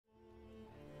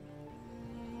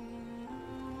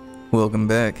Welcome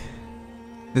back.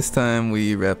 This time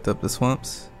we wrapped up the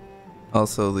swamps.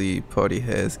 Also, the party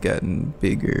has gotten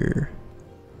bigger.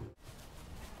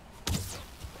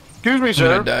 Excuse me, I'm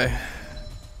sir. gonna die.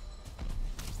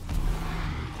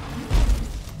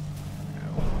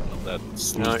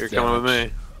 That's No, you're coming with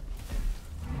me.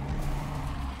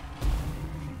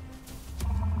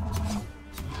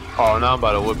 Oh, now I'm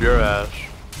about to whip your ass.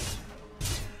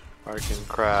 Fucking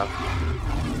crap.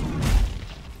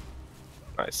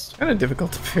 Nice. Kind of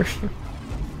difficult to parry.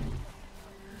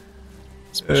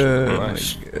 Oh My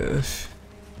gosh.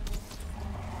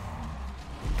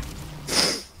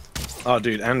 Oh,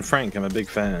 dude, and Frank, I'm a big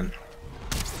fan.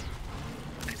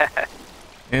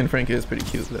 And Frank is pretty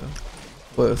cute though.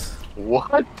 Plus,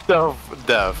 What the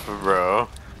f, bro?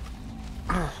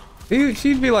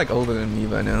 she'd be like older than me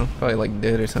by now, probably like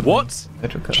dead or something. What?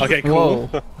 Petrified. Okay, cool.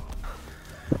 Whoa.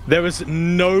 There was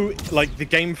no, like, the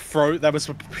game that was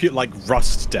pure, like,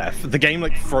 rust death. The game,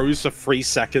 like, froze for 3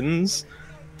 seconds.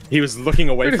 He was looking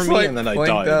away We're from just, me, like, and then I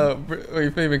blanked died. out.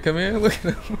 Wait, Fabian, come here. Look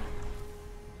at him.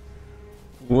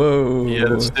 Whoa.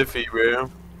 Yeah, stiffy,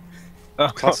 bro.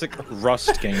 Classic rust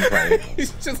gameplay.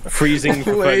 He's just Freezing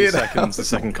for 30 laid seconds, out. the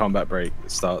second combat break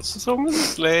starts. So many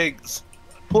legs.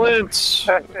 Flints.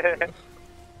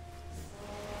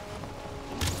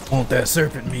 Want that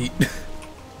serpent meat?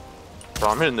 Bro,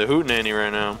 I'm hitting the hootenanny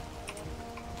right now.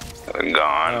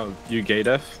 Gone. Oh, you gay,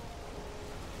 Def?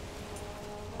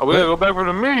 Oh, we gotta go back for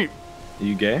the meat. Are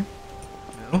you gay?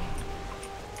 No.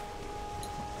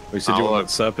 We said Oh, you look. want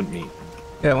serpent meat.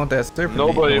 Yeah, I want that serpent meat. I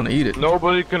Nobody, want to eat it.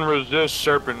 nobody can resist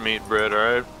serpent meat bread,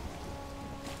 alright?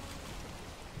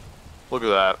 Look at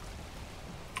that.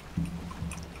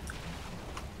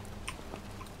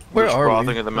 Where Just are we?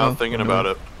 frothing at the mouth Oh, thinking no. about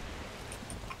it.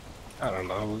 I don't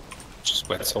know. Just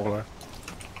wet solar.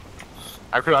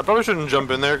 I probably shouldn't jump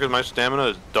in there because my stamina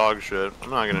is dog shit.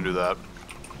 I'm not gonna do that.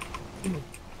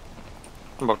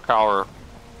 I'm a cower.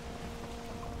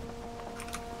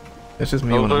 That's just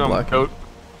me It when looks I'm like blocking.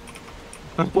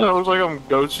 It looks like I'm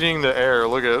goat-seeing the air.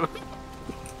 Look at it.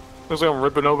 Looks like I'm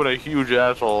ripping open a huge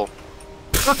asshole.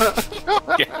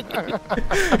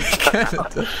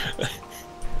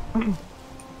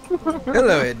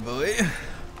 Hello, Ed boy.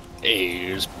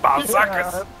 Here's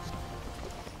Balzacus.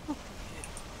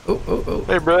 Oh.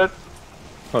 Hey, Brett.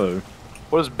 Hello.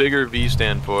 What does bigger V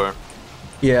stand for?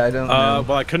 Yeah, I don't know.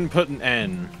 Well, I couldn't put an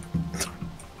N.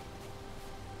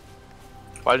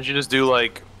 Why didn't you just do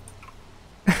like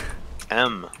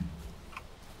M?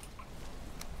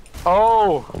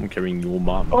 Oh! I'm carrying your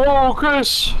mom. Oh,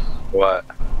 Chris! What?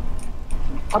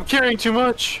 I'm carrying too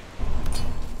much.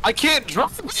 I can't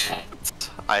drop it.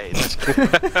 I hate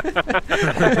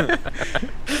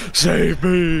it. Save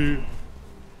me!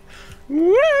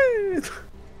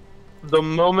 The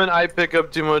moment I pick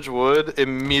up too much wood,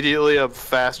 immediately a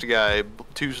fast guy,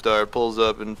 2-star, pulls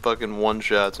up and fucking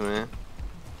one-shots me.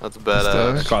 That's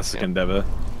badass. Classic endeavor.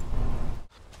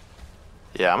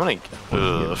 Yeah, I'm gonna.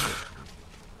 Ugh.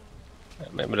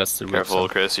 Maybe that's the Careful,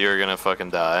 Chris. You're gonna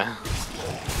fucking die.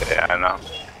 Yeah, I know.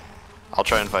 I'll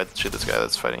try and shoot this guy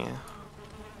that's fighting you.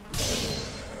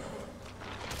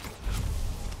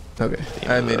 Okay,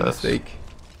 I made a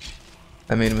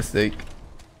mistake.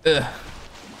 Ugh.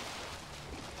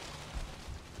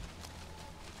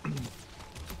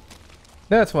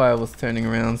 That's why I was turning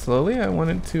around slowly. I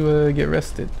wanted to get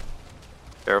rested.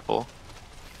 Careful.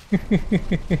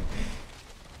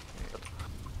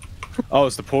 Oh,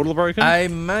 is the portal broken? I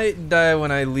might die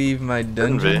when I leave my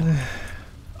dungeon.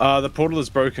 The portal is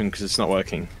broken because it's not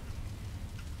working.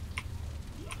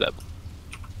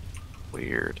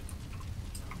 Weird.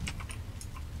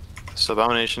 So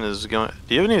Abomination is going.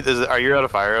 Do you have any? Are you out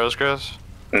of fire arrows, Chris?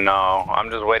 No,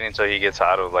 I'm just waiting until he gets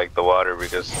out of like the water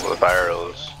because the fire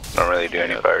arrows don't really do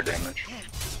any fire damage.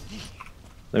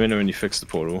 Let me know when you fix the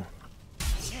portal.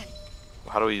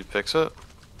 How do we fix it?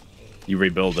 You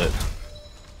rebuild it.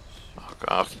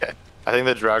 Okay. I think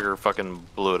the Draugr fucking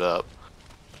blew it up.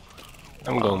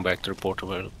 I'm going back to the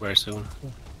portal very soon.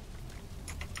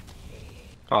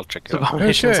 I'll check it out.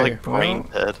 Abomination's Okay, like brain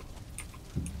dead.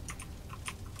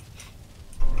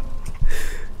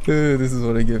 This is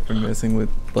what I get for messing with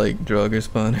like Draugr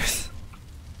spawners.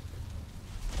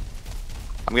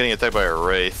 I'm getting attacked by a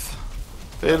wraith.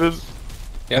 David.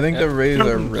 I think the raids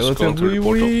are Just going through relatively the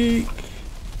portal. weak.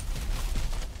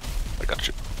 I got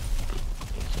you.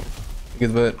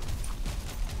 Good butt.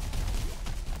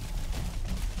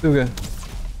 Okay.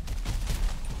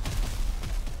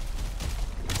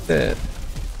 That.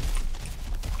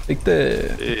 Take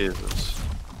that. Jesus.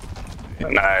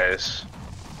 Nice.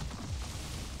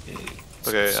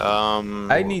 Okay,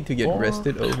 I need to get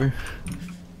rested over.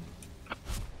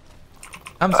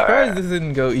 I'm surprised this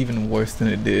didn't go even worse than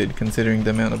it did, considering the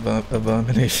amount of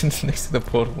abominations next to the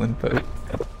portal input.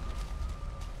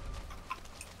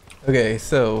 Okay,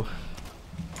 so...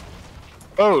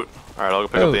 Boat! Alright, I'll go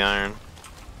pick up the iron.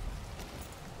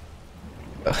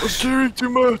 I'm carrying too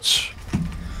much!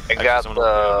 I got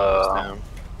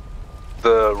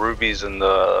the rubies and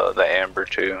the amber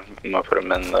too. I'm gonna put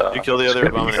them in the... You kill the other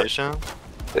abomination?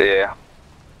 Yeah.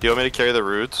 Do you want me to carry the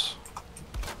roots?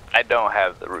 I don't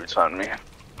have the roots on me.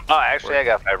 Oh, actually, I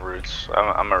got 5 roots.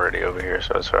 I'm already over here,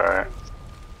 so it's alright.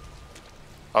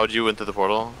 Oh, you went through the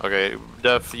portal? Okay,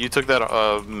 Def, you took that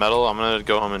metal. I'm gonna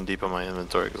go home and depot my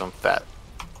inventory because I'm fat.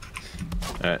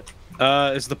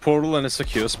 Alright. Is the portal in a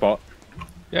secure spot?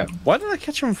 Yeah. Why did I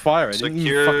catch on fire? I didn't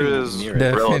even fucking near it.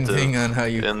 Depending on how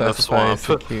you classify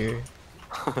secure.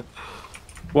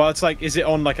 Well, it's like, is it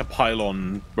on like a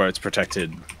pylon where it's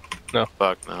protected? No.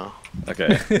 Fuck no.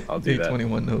 Okay, I'll do that.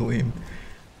 21 no lean.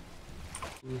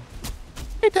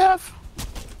 Hey, Def.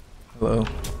 Hello.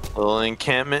 Little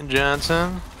encampment,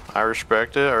 Johnson. I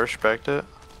respect it. I respect it.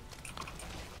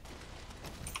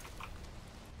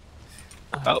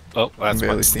 Oh, that's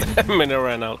barely my seen it. stamina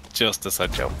ran out just as I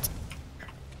jumped.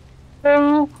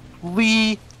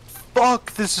 Holy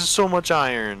fuck! This is so much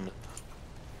iron.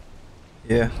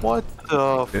 Yeah. What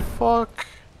the fuck?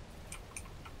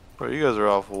 Bro, you guys are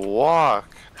off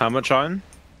walk. How much iron?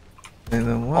 And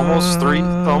then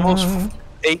Almost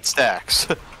 8 stacks.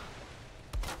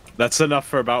 That's enough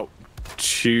for about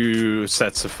 2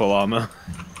 sets of full armor.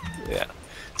 Yeah.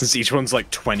 Since each one's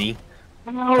like 20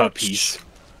 per piece.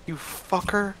 You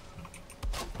fucker.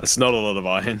 That's not a lot of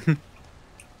iron.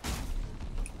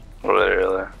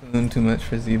 Literally. Doing too much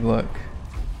for Z-Block.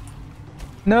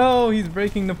 No, he's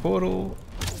breaking the portal.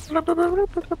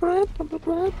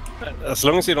 As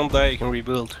long as you don't die, you can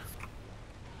rebuild.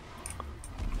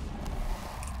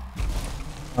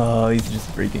 Oh, he's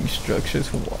just breaking structures.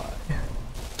 Why?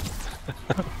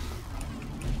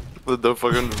 The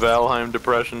fucking Valheim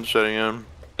depression shutting in.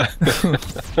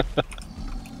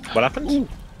 What happened?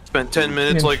 Spent 10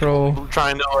 minutes like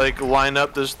trying to like line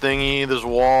up this thingy, this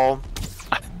wall.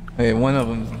 Okay, one of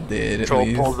them's dead at Troll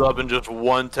least. pulls up and just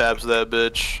one taps that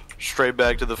bitch straight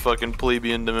back to the fucking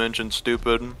plebeian dimension.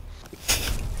 Stupid.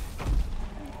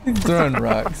 He's throwing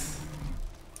rocks.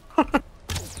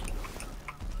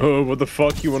 Oh, what the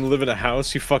fuck? You want to live in a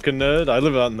house, you fucking nerd? I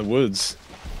live out in the woods.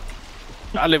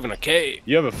 I live in a cave.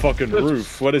 You have a fucking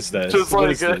roof. What is this? Just What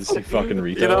like is this, you fucking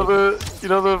retard? You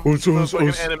know the What's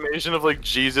fucking animation of like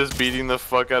Jesus beating the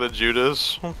fuck out of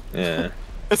Judas. Yeah.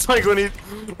 It's like when he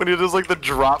does like the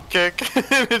drop kick,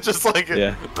 and it's just like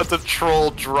that's a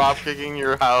troll drop kicking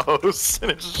your house,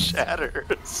 and it just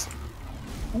shatters.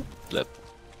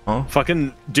 Huh?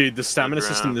 Fucking dude, the stamina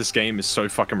system in this game is so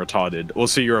fucking retarded.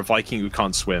 Also, you're a Viking who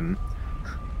can't swim.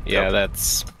 Yeah,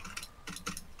 that's...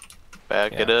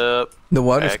 Back it up. The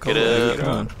water's Back cold. it Come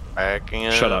on. up. Backing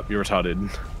it. Shut up, you're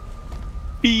retarded.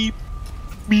 Beep.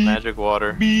 Beep. Magic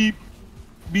water. Beep.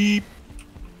 Beep.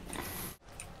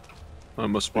 I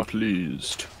must be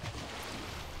pleased.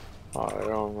 I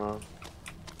don't know.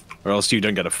 Or else you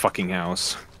don't get a fucking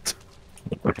house.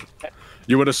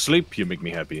 You want to sleep, you make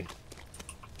me happy.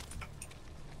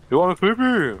 You want to sleep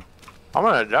here? I'm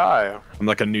gonna die. I'm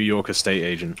like a New York estate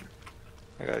agent.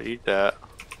 I gotta eat that.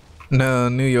 No,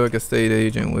 New York estate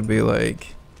agent would be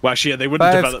like Well, actually, yeah, they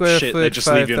wouldn't 5 develop square shit. foot, They just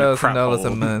leave you in a crap $5,000 hole.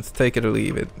 a month. Take it or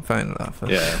leave it. Find an offer.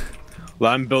 Yeah.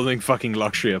 Well, I'm building fucking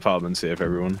luxury apartments here for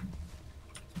everyone.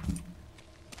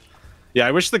 Yeah,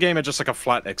 I wish the game had just like a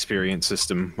flat experience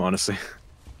system, honestly.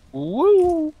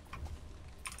 Woo.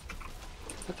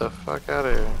 Get the fuck out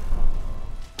of here.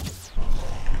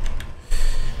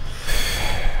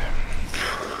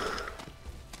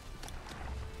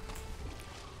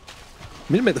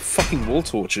 I need to make the fucking wall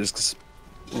torches because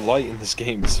light in this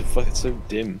game is so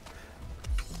dim.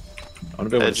 I want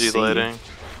to be able to Edgy see. lighting.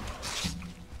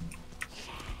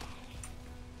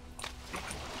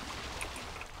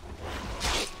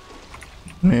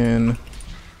 Man.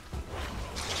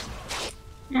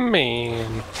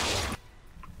 Man.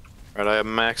 Right, I have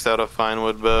maxed out a fine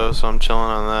wood bow, so I'm chilling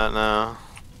on that now.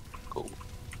 Cool.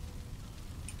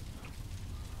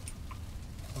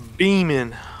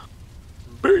 Beaming.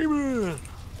 Beaming.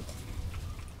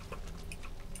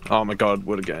 Oh my god,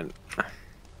 wood again.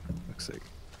 Fuck's sake.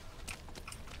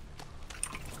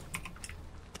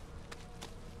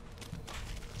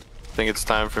 I think it's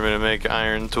time for me to make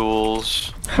iron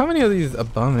tools. How many of these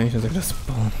abominations are just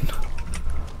spawned?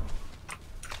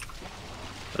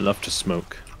 Enough to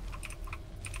smoke.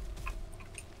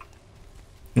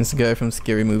 This guy from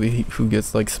Scary Movie who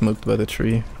gets like smoked by the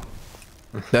tree.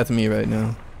 That's me right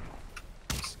now.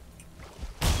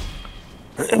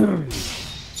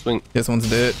 Swing. This one's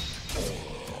dead.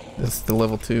 This is the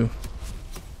level 2.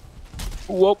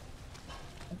 Whoop.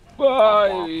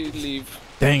 I leave.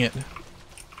 Dang it.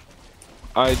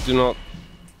 I do not.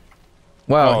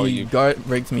 Wow, Oh, he you- guard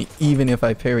breaks me even if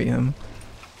I parry him.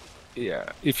 Yeah.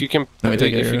 If you can. Let me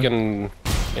take if it, you yeah. can.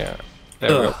 Yeah. There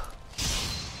we Ugh.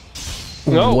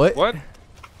 go. No. What? What?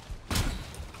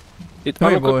 It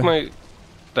Come here, undercooked boy. my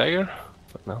dagger.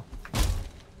 But no.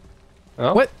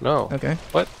 No. What? No. Okay.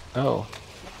 What? No.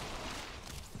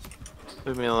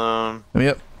 Leave me alone. Let me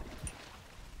up.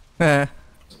 Ah.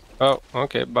 Oh.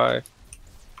 Okay. Bye.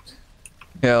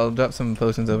 Yeah, I'll drop some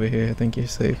potions over here. I think you're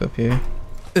safe up here.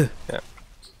 Ugh. Yeah.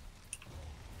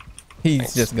 He's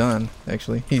Thanks. just gone,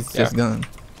 actually. He's Yeah. just gone.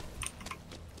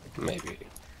 Maybe.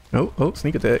 Oh,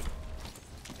 sneak attack.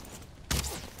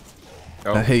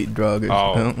 Oh. I hate Draugr.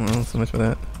 Oh. Well, so much for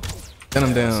that. Gun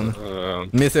him down. So,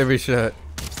 Miss every shot.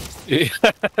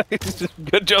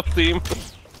 good job, team.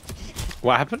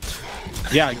 What happened?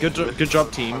 Yeah, good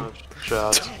job, team.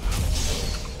 Shots.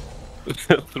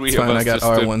 Three It's of fine, us I got just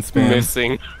R1 spam.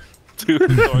 missing 2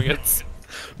 targets.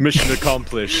 Mission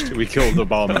accomplished. We killed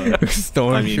Obama.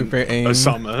 Stormtrooper aim.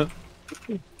 Osama.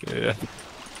 Yeah.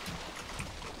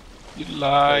 You To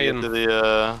lying.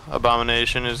 the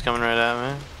abomination who's coming right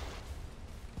at me.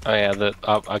 Oh yeah,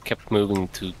 I kept moving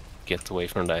to get away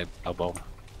from that bomb.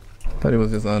 Thought it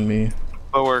was just on me.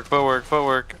 Footwork, footwork,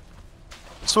 footwork.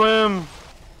 Swim!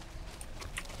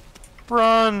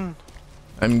 Run!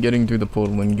 I'm getting through the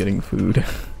portal and getting food.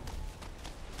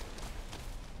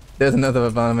 There's another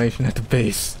abomination at the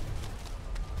base.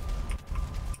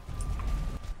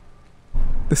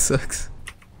 This sucks.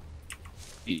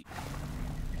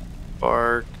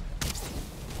 Bark.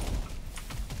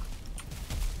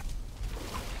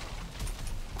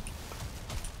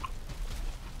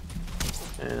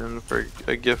 And for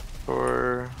a gift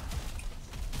for...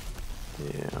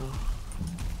 Yeah.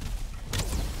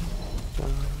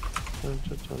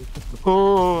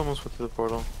 Oh, almost went through the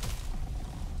portal.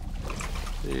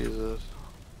 Jesus.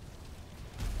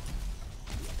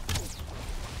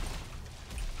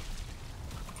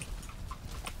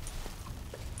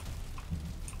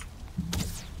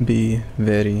 Be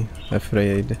very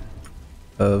afraid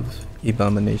of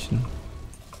abomination.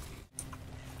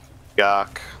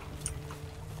 Gok.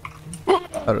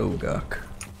 Autogok.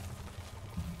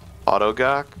 Auto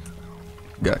Gok?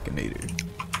 Gokinator.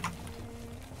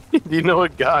 Do you know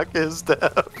what Gok is,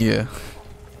 Dev? Yeah.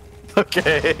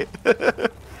 Okay.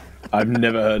 I've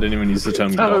never heard anyone use the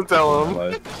term. Don't God tell in my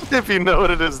him. life. If you know what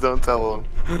it is, don't tell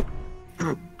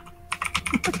him.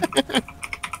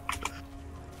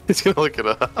 He's gonna look it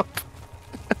up.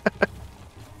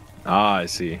 Ah, I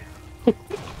see.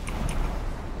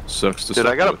 Sucks to Dude,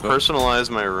 I suck gotta with it. personalize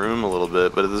my room a little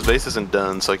bit, but this base isn't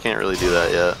done, so I can't really do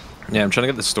that yet. Yeah, I'm trying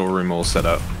to get the storeroom all set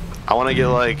up. I want to get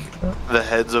like the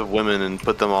heads of women and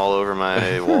put them all over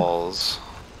my walls.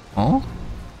 Oh?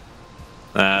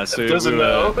 So Doesn't we were,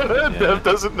 know. yeah. Dev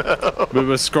doesn't know. We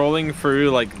were scrolling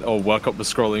through Workup was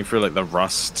scrolling through like the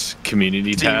Rust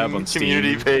community tab on Steam.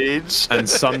 Community page. And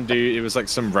some dude, it was like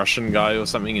some Russian guy or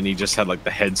something, and he just had like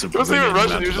the heads of It wasn't even women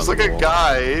Russian, he was mounted just on like the a wall.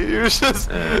 guy. He was just,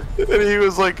 Yeah. and he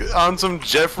was like on some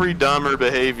Jeffrey Dahmer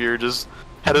behavior, just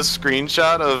had a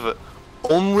screenshot of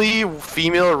only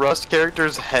female Rust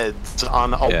characters' heads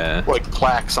on a, Yeah. like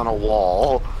plaques on a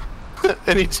wall.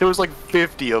 And there was like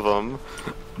 50 of them.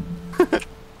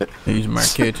 These are my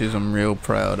catches. I'm real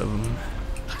proud of them.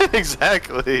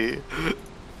 Exactly.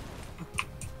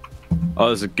 Oh,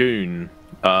 there's a goon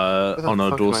Where the on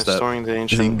our fuck am I doorstep. storing the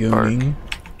Is he ancient bark? gooning?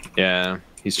 Yeah,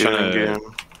 he's Goon, trying to. goon.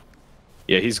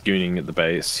 Yeah, he's gooning at the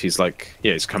base. He's like,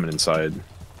 yeah, he's coming inside.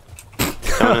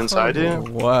 Coming inside Oh,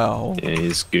 you? wow. Yeah,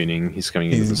 he's gooning. He's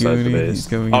coming He's inside the gooning, base. he's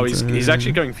coming Oh, he's inside.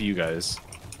 actually going for you guys.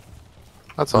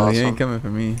 That's Oh, awesome. he ain't coming for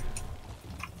me.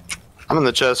 I'm in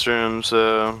the chest room,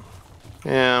 so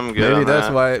yeah, I'm good. Maybe on that's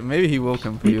that. why. Maybe he will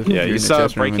come for you. if Yeah, you're in he's the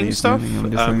chest room and breaking he's stuff. gooning,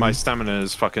 I'm just saying. My stamina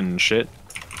is fucking shit.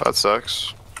 That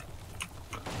sucks.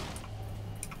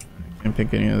 Can't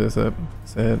pick any of this up.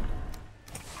 Sad.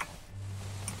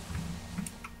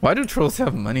 Why do trolls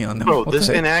have money on them? Bro, What this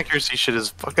the heck? inaccuracy shit is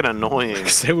fucking annoying.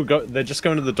 Because they're just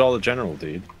going to the Dollar General,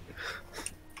 dude.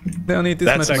 They don't need this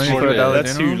That's much money actually for a Dollar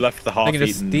that's General. who left the They can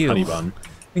just half-eaten steal. honey bun.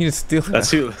 You can just steal That's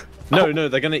that. who. No,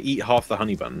 they're gonna eat half the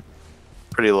honey bun.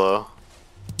 Pretty low.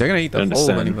 They're gonna eat the whole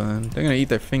Understand. honey bun. They're gonna eat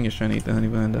their fingers trying to eat the honey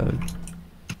bun, dog.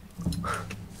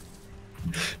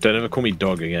 Don't ever call me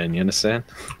dog again. You understand?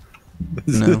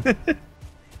 No.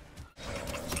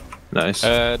 Nice.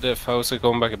 Def, how's it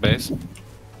going back at base? Uh,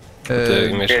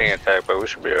 Mission. Getting attacked, but we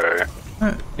should be alright.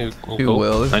 You do cool?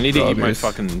 well. I need to eat my Draugrs.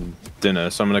 fucking dinner,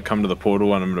 so I'm gonna come to the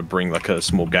portal and I'm gonna bring like a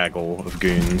small gaggle of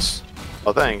goons.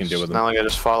 Oh, thanks. can deal with It's not like I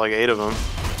just fought like 8 of them.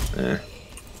 Yeah.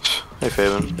 Hey,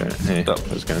 Faven. Hey,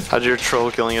 how's it going? How'd your troll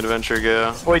killing adventure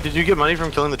go? Wait, did you get money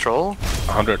from killing the troll?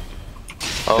 100.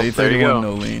 Oh, Day there you 31 go.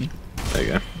 no lean. There you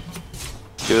go.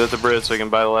 Give that to Brit so I can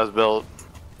buy the last belt.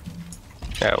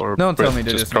 Yeah, or Don't tell Brett me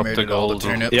they just just drop the murdered all the gold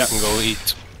and turnips. go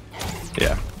eat.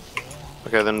 Yeah.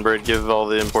 Okay, then Brit, give all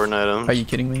the important items. Are you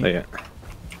kidding me? There you go.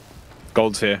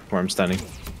 Gold's here, where I'm standing.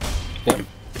 Yeah.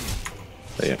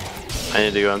 There you go. I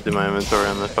need to go empty my inventory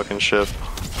on the fucking ship.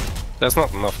 That's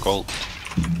not enough gold.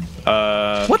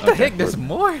 What the okay. heck? There's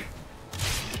more?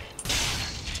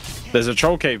 There's a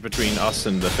troll cave between us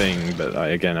and the thing, but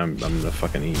I'm gonna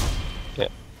fucking eat. Yeah.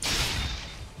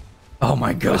 Oh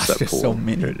my Where's gosh, that there's pool? so There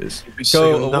many. it is.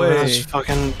 Go away. Dumbass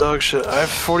fucking dog shit. I have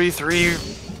 43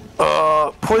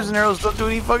 poison arrows. Don't do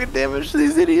any fucking damage to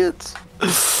these idiots.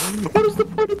 What is the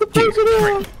point of the poison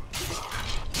arrow?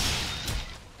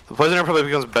 The poison arrow probably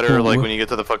becomes better like when you get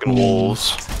to the fucking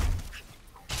wolves.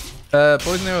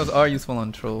 Poison arrows are useful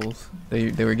on trolls.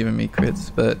 They were giving me crits,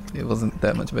 but it wasn't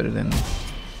that much better than.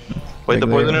 Wait, the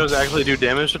regular poison arrows. arrows actually do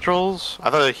damage to trolls? I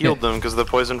thought it healed them because the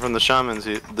poison from the shamans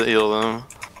heal them.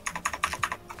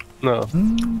 No.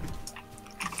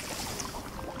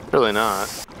 Really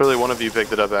not. Really, one of you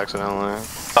picked it up accidentally.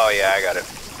 Oh yeah, I got it.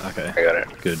 Okay. I got it.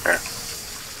 Good. Here.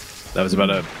 That was about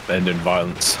to end in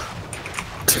violence.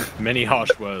 Many harsh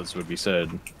words would be said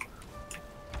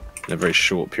in a very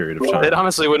short period of time. It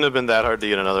honestly wouldn't have been that hard to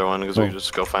get another one because we could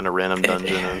just go find a random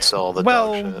dungeon and sell all the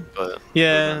dog shit. But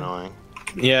yeah. it was annoying.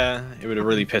 Yeah, it would have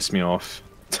really pissed me off.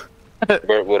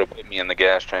 Bert would have put me in the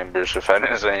gas chambers if I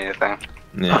didn't say anything.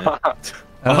 Yeah. I don't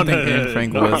Oh, think no, Anne no,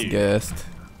 Frank no, was you. gassed.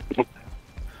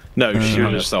 No, she Mm.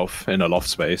 hung herself in a loft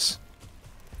space.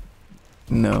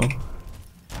 No.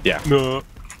 Yeah. No.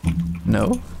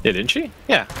 No. Yeah, didn't she?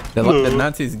 Yeah. The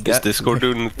Nazis Is got. Discord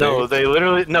doing the thing? No, they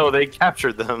literally they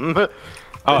captured them. They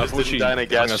Oh, I just thought didn't she die in a hung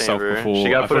gas herself chamber. before- She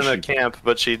I got put in thought a camp,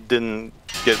 but she didn't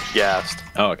get gassed.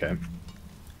 Oh, okay.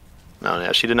 No,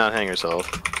 yeah, she did not hang herself.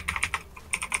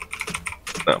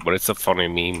 No, but it's a funny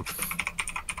meme.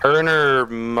 Her and her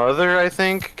mother, I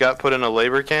think, got put in a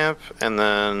labor camp, and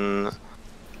then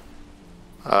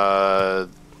her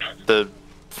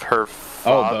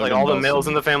Bergen all the Belsen. males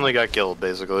in the family got killed,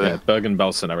 basically. Yeah,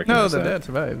 Bergen-Belsen, I reckon. No, that's the that. dad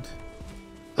survived.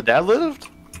 The dad lived?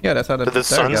 Yeah, that's how the Did the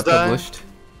story sons got die? published.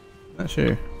 Not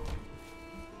sure.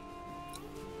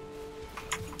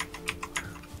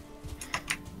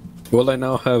 Well, I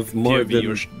now have more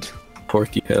POV, than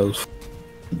 40 health.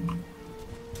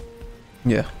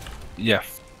 Yeah. Yeah.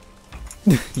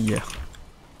 Yeah.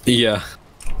 Yeah.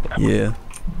 Yeah.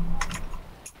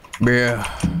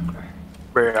 Yeah.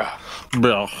 Yeah.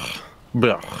 Blah.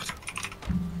 Blah.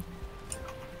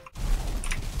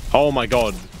 Oh my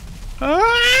god. He's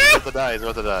about to die, he's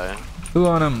about to die. Who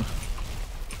on him?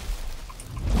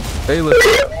 Bailiff.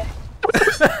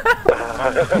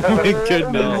 Oh my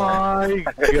goodness. my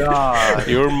god.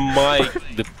 Your mic,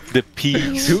 the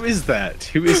piece. Who is that?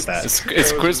 Who is that?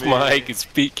 It's Chris Mike is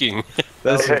speaking.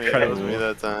 That's That was incredible. me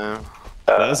that time.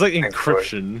 That's like Thanks, Troy.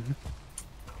 encryption.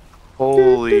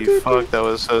 Holy fuck, that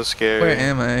was so scary. Where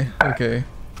am I? Okay.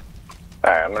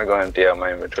 Alright, I'm gonna go empty out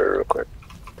my inventory real quick.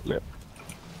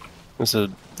 There's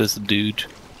a dude.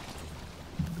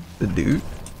 The dude?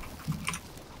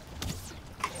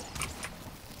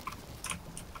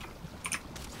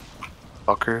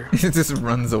 Fucker. He just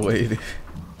runs away. Dude.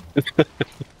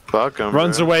 Fuck him.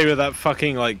 Runs bro. away with that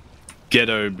fucking like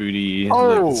ghetto booty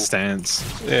Oh. like,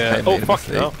 stance. Yeah. I Oh made a fuck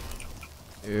mistake. no.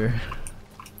 Here.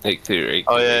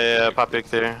 Oh yeah, pop pick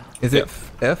there. Is it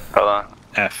F? Hold on.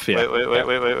 F, yeah.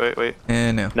 Wait.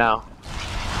 And no. Now.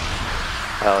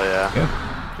 Hell yeah.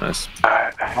 Yeah. Nice.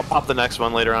 I'll pop the next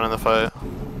one later on in the fight.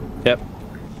 Yep.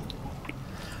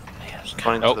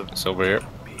 Pointing to Oh, the it's over here.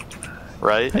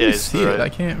 right? How do Yeah, you it's see the it? right. I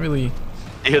can't really.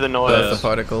 You hear the Oh, that's noise. the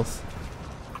particles.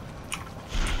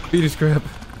 Beat his grab.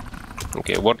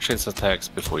 Okay, watch his attacks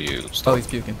before you Oh, stop. he's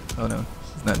puking. Oh no,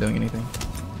 he's not doing anything.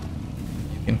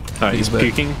 Puking. Alright, he's back.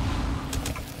 puking.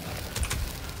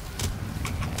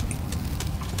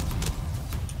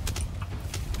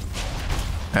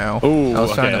 Ow. Oh, I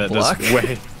was trying okay, to that block. does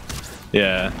way.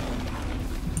 Yeah.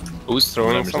 Who's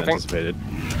throwing Numbers something? anticipated.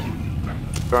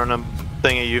 Throwing a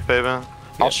thing at you, Faven.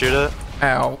 I'll shoot it.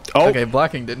 Ow. Oh. Okay,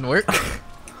 blocking didn't work.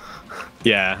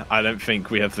 Yeah, I don't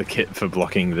think we have the kit for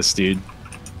blocking this dude.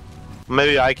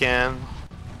 Maybe I can.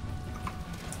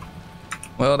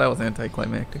 Well, that was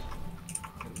anticlimactic.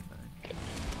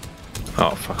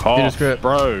 Oh, fuck Peter's off, grip.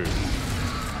 bro.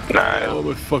 Nah, Oh,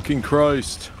 my fucking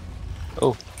Christ.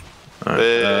 Oh,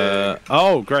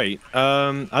 Oh, great.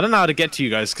 I don't know how to get to you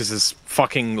guys because there's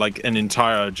fucking like an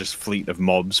entire just fleet of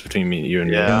mobs between you and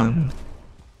me. Yeah.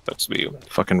 That's you.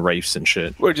 Fucking wraiths and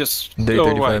shit. We're just. Day Oh,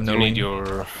 35, right, no you need wing.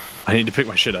 your. I need to pick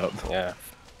my shit up. Yeah.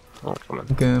 Oh, come on.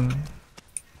 Okay.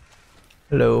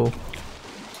 Hello.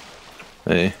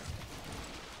 Hey.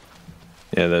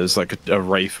 Yeah, there's like a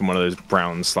wraith from one of those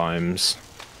brown slimes.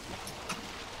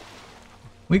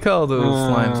 We call those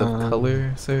slimes of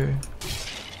color, sir.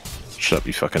 Shut up,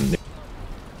 you fucking.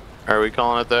 Are we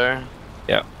calling it there?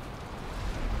 Yeah.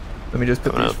 Let me just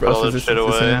put I'm gonna these put all frost this shit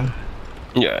resistances away.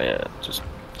 in. Yeah. Just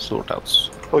sort out.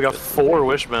 We got 4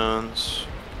 wishbones.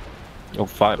 Oh,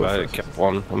 5. I kept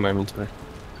 1 on my inventory.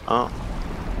 Oh.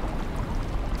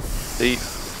 Eat.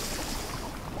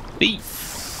 Eat.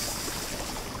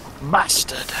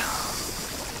 Bastard.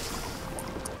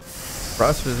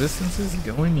 Frost resistances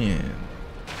going in.